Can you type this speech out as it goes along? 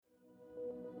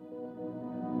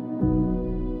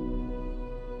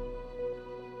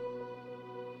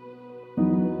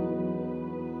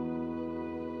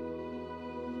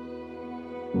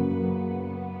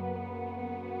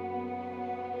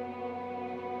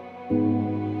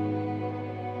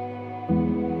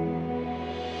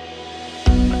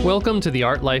Welcome to the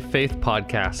Art Life Faith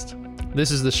Podcast.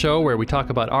 This is the show where we talk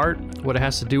about art, what it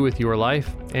has to do with your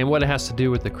life, and what it has to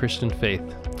do with the Christian faith.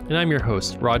 And I'm your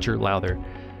host, Roger Lowther.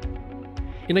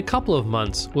 In a couple of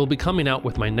months, we'll be coming out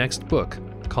with my next book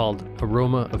called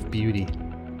Aroma of Beauty,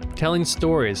 telling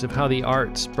stories of how the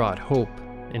arts brought hope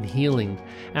and healing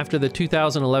after the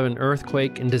 2011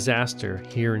 earthquake and disaster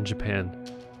here in Japan.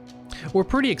 We're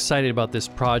pretty excited about this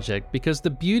project because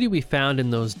the beauty we found in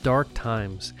those dark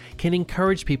times can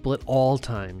encourage people at all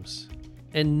times.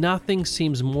 And nothing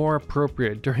seems more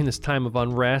appropriate during this time of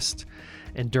unrest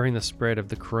and during the spread of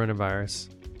the coronavirus.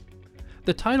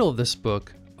 The title of this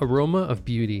book, Aroma of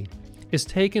Beauty, is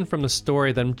taken from the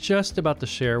story that I'm just about to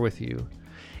share with you.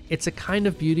 It's a kind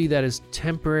of beauty that is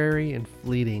temporary and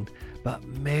fleeting, but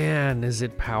man, is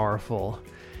it powerful.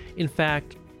 In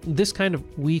fact, this kind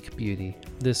of weak beauty,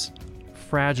 this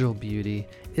fragile beauty,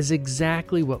 is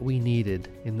exactly what we needed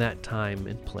in that time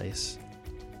and place.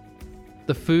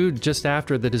 The food just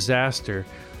after the disaster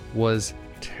was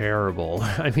terrible.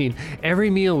 I mean, every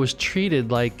meal was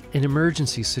treated like an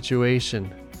emergency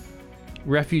situation.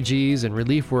 Refugees and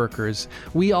relief workers,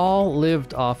 we all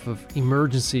lived off of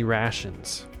emergency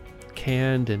rations,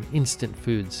 canned and instant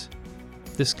foods.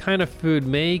 This kind of food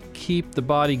may keep the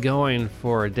body going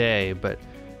for a day, but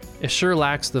it sure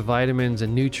lacks the vitamins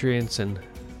and nutrients and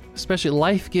especially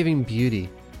life-giving beauty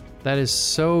that is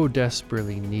so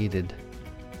desperately needed.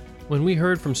 When we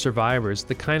heard from survivors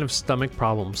the kind of stomach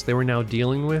problems they were now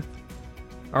dealing with,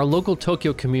 our local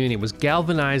Tokyo community was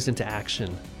galvanized into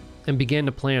action and began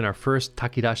to plan our first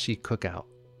takidashi cookout.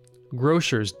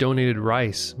 Grocers donated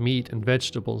rice, meat, and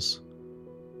vegetables.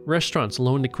 Restaurants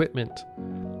loaned equipment.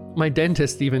 My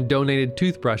dentist even donated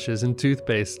toothbrushes and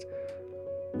toothpaste.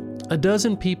 A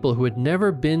dozen people who had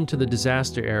never been to the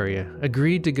disaster area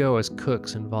agreed to go as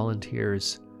cooks and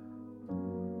volunteers.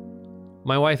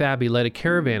 My wife Abby led a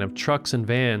caravan of trucks and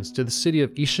vans to the city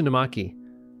of Ishinomaki.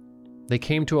 They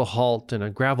came to a halt in a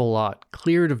gravel lot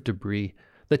cleared of debris,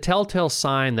 the telltale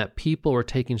sign that people were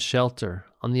taking shelter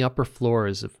on the upper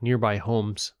floors of nearby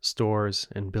homes, stores,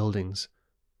 and buildings.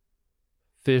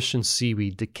 Fish and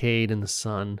seaweed decayed in the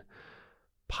sun.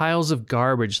 Piles of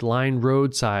garbage lined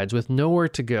roadsides with nowhere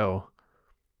to go.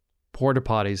 Porta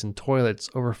potties and toilets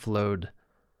overflowed.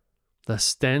 The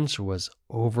stench was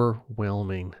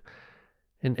overwhelming.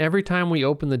 And every time we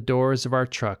opened the doors of our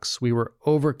trucks, we were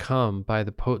overcome by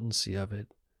the potency of it.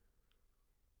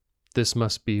 This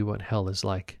must be what hell is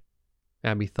like,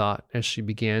 Abby thought as she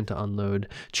began to unload,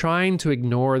 trying to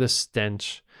ignore the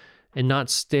stench and not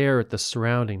stare at the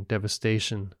surrounding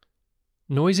devastation.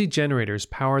 Noisy generators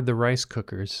powered the rice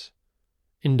cookers.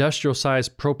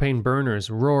 Industrial-sized propane burners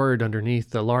roared underneath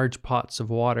the large pots of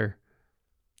water.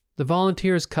 The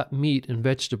volunteers cut meat and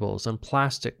vegetables on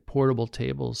plastic portable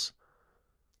tables.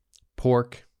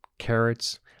 Pork,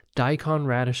 carrots, daikon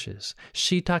radishes,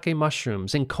 shiitake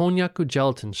mushrooms, and konnyaku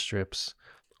gelatin strips,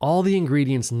 all the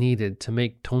ingredients needed to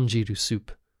make tonjiru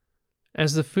soup.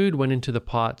 As the food went into the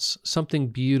pots, something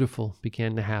beautiful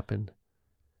began to happen.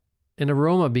 An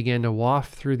aroma began to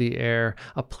waft through the air,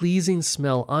 a pleasing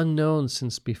smell unknown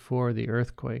since before the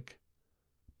earthquake.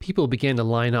 People began to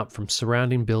line up from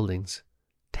surrounding buildings.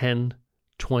 10,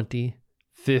 20,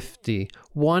 50,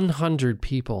 100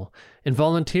 people, and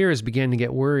volunteers began to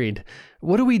get worried.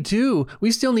 What do we do? We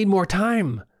still need more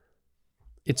time.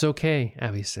 It's okay,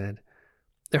 Abby said.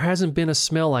 There hasn't been a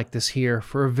smell like this here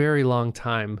for a very long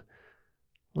time.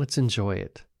 Let's enjoy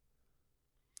it.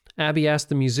 Abby asked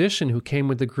the musician who came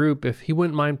with the group if he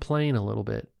wouldn't mind playing a little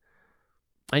bit.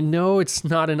 I know it's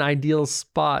not an ideal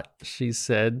spot, she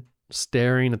said,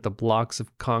 staring at the blocks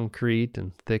of concrete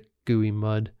and thick, gooey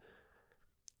mud.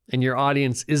 And your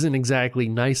audience isn't exactly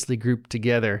nicely grouped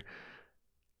together.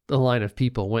 The line of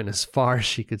people went as far as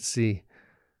she could see.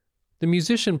 The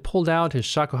musician pulled out his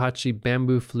shakuhachi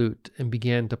bamboo flute and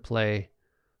began to play,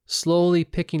 slowly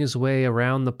picking his way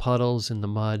around the puddles in the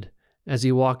mud as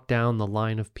he walked down the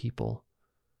line of people.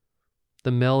 The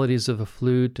melodies of the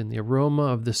flute and the aroma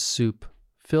of the soup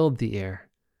filled the air,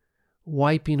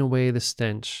 wiping away the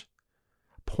stench,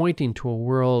 pointing to a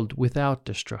world without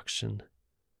destruction.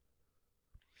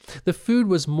 The food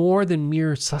was more than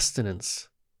mere sustenance.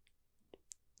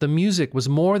 The music was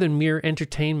more than mere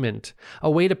entertainment, a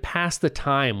way to pass the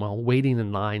time while waiting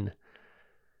in line.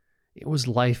 It was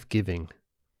life-giving.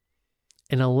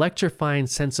 An electrifying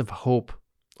sense of hope,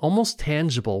 almost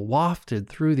tangible, wafted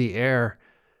through the air.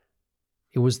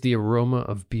 It was the aroma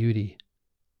of beauty.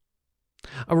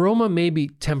 Aroma may be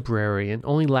temporary and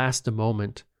only last a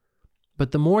moment,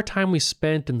 but the more time we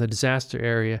spent in the disaster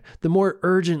area, the more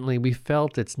urgently we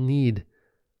felt its need.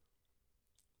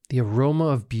 The aroma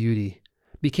of beauty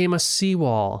became a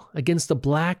seawall against the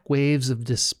black waves of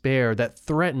despair that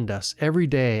threatened us every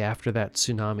day after that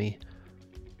tsunami.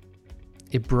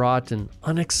 It brought an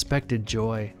unexpected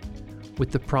joy,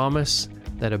 with the promise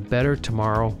that a better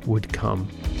tomorrow would come.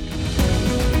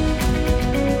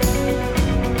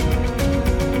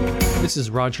 This is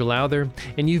Roger Lowther,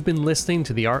 and you've been listening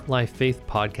to the Art Life Faith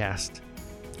podcast.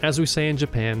 As we say in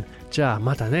Japan, ja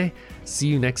mata ne, see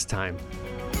you next time.